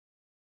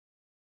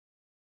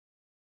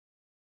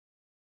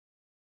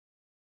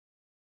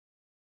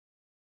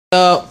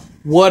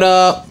What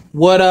up?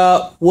 What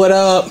up? What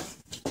up?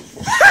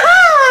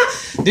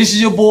 This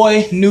is your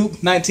boy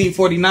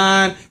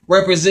Nupe1949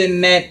 representing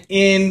that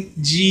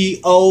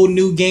NGO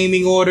New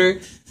Gaming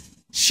Order.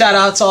 Shout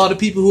out to all the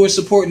people who are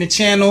supporting the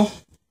channel.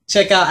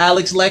 Check out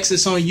Alex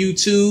Lexus on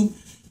YouTube.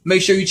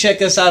 Make sure you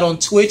check us out on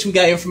Twitch. We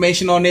got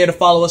information on there to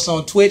follow us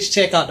on Twitch.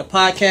 Check out the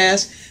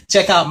podcast.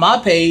 Check out my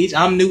page.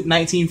 I'm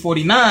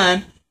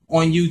Nupe1949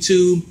 on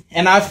YouTube.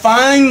 And I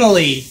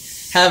finally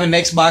have an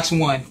Xbox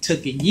One.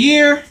 Took a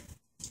year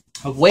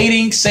of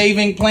waiting,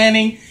 saving,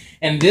 planning,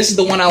 and this is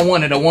the one I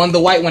wanted. I wanted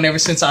the white one ever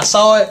since I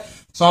saw it.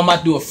 So I'm about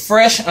to do a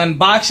fresh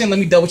unboxing. Let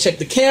me double check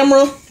the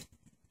camera. Whoop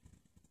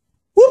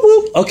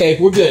whoop. Okay,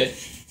 we're good.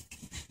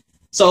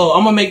 So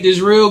I'm gonna make this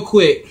real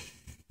quick.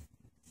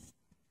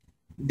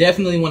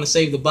 Definitely want to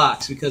save the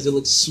box because it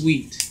looks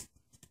sweet.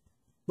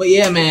 But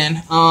yeah,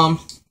 man.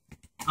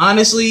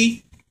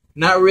 Honestly,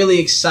 not really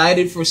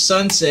excited for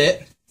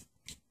Sunset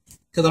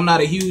because I'm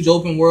not a huge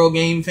open world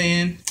game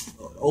fan.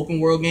 Open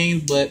world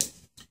games, but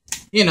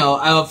you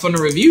know, from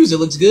the reviews, it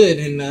looks good,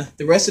 and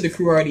the rest of the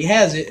crew already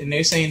has it, and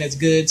they're saying that's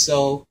good,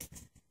 so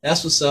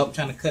that's what's up. I'm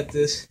trying to cut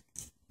this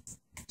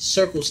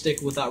circle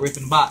sticker without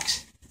ripping the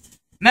box.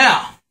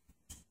 Now,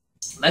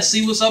 let's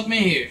see what's up in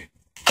here.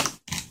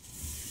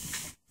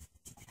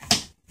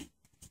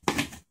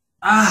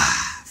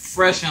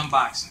 Fresh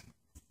unboxing.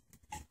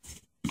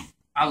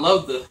 I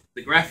love the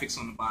graphics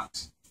on the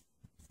box.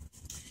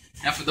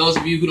 Now, for those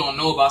of you who don't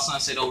know about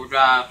Sunset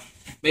Overdrive,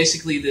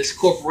 basically, this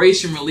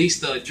corporation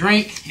released a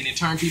drink, and it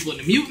turned people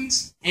into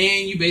mutants,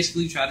 and you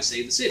basically try to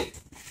save the city.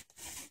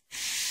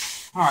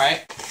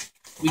 Alright,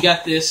 we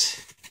got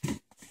this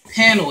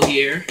panel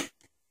here,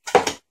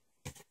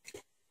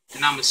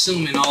 and I'm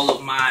assuming all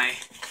of my...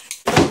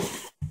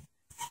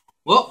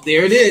 Well,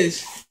 there it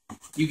is.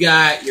 You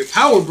got your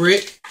power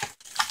brick.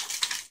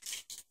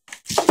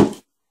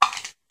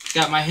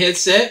 Got my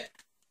headset.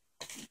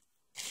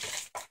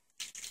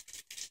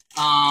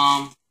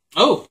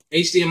 Oh,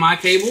 HDMI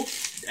cable.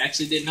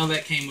 Actually didn't know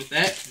that came with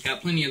that.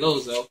 Got plenty of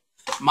those though.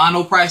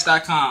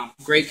 Monoprice.com.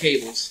 Great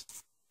cables.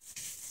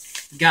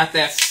 Got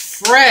that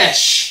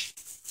fresh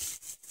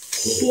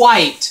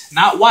white,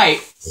 not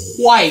white,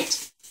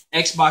 white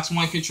Xbox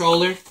One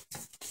controller.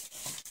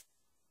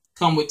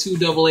 Come with 2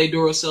 AA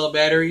Duracell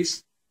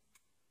batteries.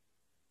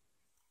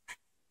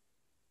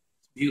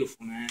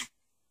 Beautiful, man.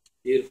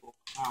 Beautiful.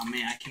 Oh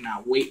man, I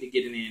cannot wait to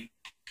get it in.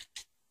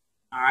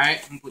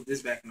 Alright, I'm gonna put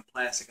this back in the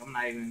plastic.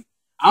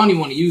 I don't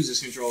even want to use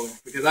this controller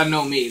because I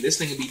know me. This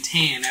thing will be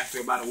tan after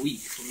about a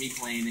week from me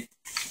playing it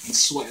and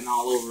sweating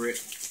all over it.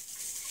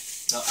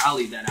 So I'll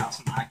leave that out.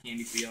 Some eye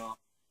candy for y'all.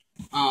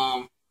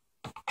 Got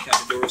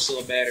the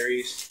Duracell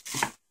batteries.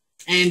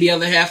 And the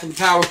other half of the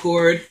power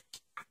cord.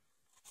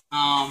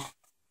 My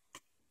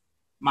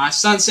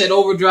Sunset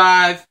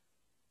Overdrive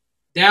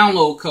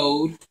download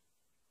code.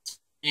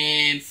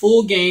 And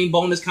full game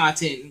bonus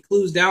content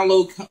includes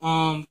download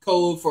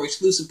code for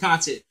exclusive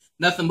content.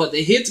 Nothing but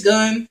the hits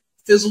gun,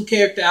 fizzle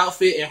character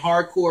outfit, and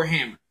hardcore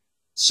hammer.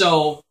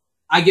 So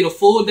I get a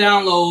full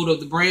download of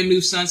the brand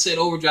new Sunset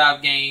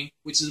Overdrive game,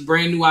 which is a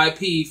brand new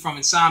IP from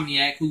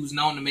Insomniac, who's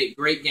known to make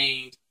great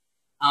games.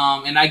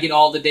 And I get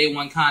all the day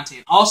one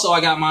content. Also,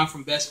 I got mine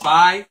from Best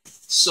Buy.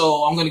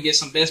 So I'm going to get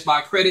some Best Buy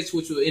credits,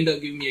 which will end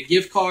up giving me a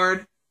gift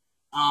card.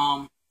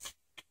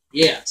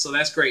 Yeah, so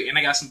that's great. And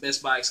I got some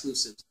Best Buy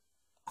exclusives.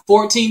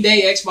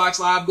 14-day Xbox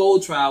Live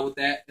Gold trial with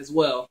that as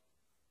well.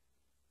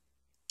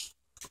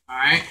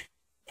 Alright.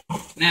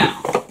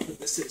 Now, put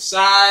this to the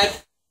side.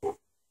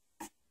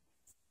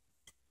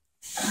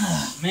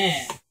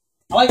 Man,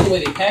 I like the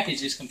way they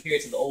package this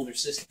compared to the older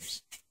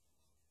systems.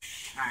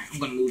 Alright, I'm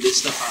going to move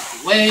this stuff out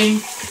of the way.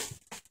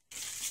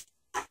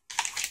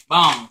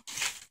 Boom.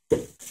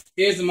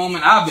 Here's the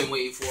moment I've been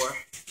waiting for.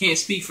 Can't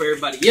speak for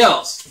everybody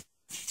else.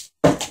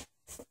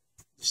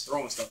 Just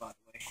throwing stuff out of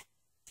the way.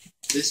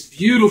 This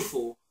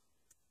beautiful,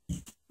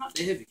 not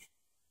that heavy,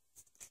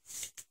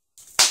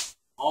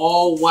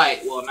 all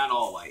white, well, not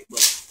all white,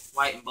 but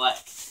white and black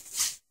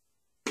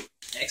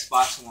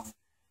Xbox One.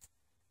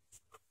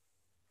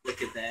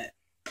 Look at that.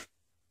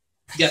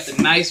 You got the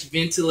nice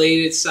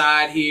ventilated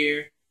side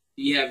here.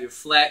 You have your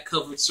flat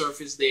covered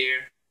surface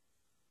there.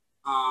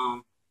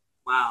 Wow,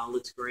 it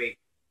looks great.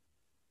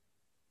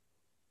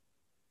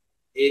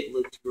 It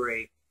looks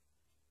great.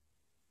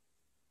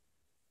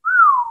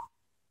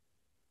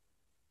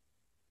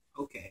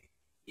 Okay,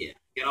 yeah,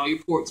 got all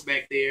your ports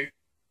back there.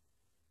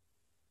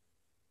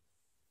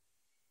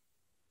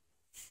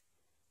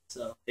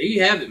 So, there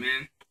you have it,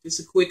 man. Just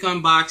a quick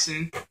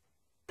unboxing.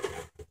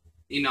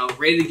 You know,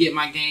 ready to get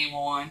my game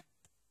on.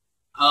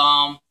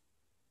 I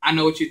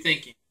know what you're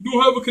thinking. You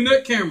don't have a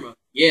Kinect camera.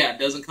 Yeah, it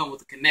doesn't come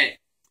with a Kinect.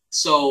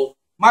 So,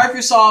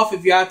 Microsoft,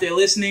 if you're out there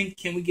listening,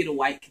 can we get a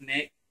white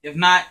Kinect? If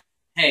not,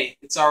 hey,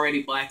 it's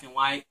already black and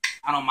white.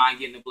 I don't mind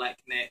getting a black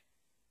Kinect.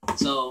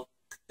 So,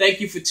 thank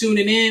you for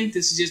tuning in.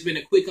 This has just been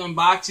a quick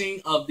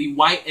unboxing of the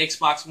white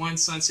Xbox One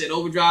Sunset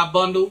Overdrive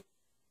bundle.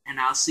 And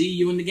I'll see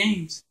you in the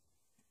games.